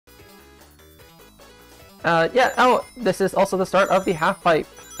Yeah, oh, this is also the start of the half-pipe.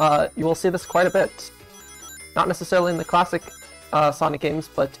 You will see this quite a bit. Not necessarily in the classic Sonic games,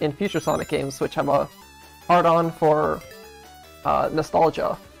 but in future Sonic games, which have a hard-on for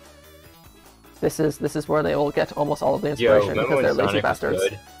nostalgia. This is where they will get almost all of the Yo, inspiration remember because when they're lazy Sonic was bastards.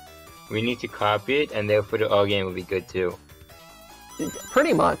 good? We need to copy it, and therefore the all game will be good too.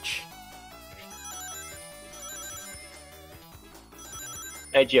 Pretty much.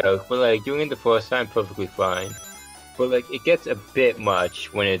 I joke, but like doing it the first time perfectly fine. But like it gets a bit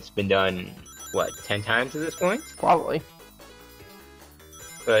much when it's been done what, 10 times at this point? Probably.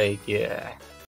 Like, yeah.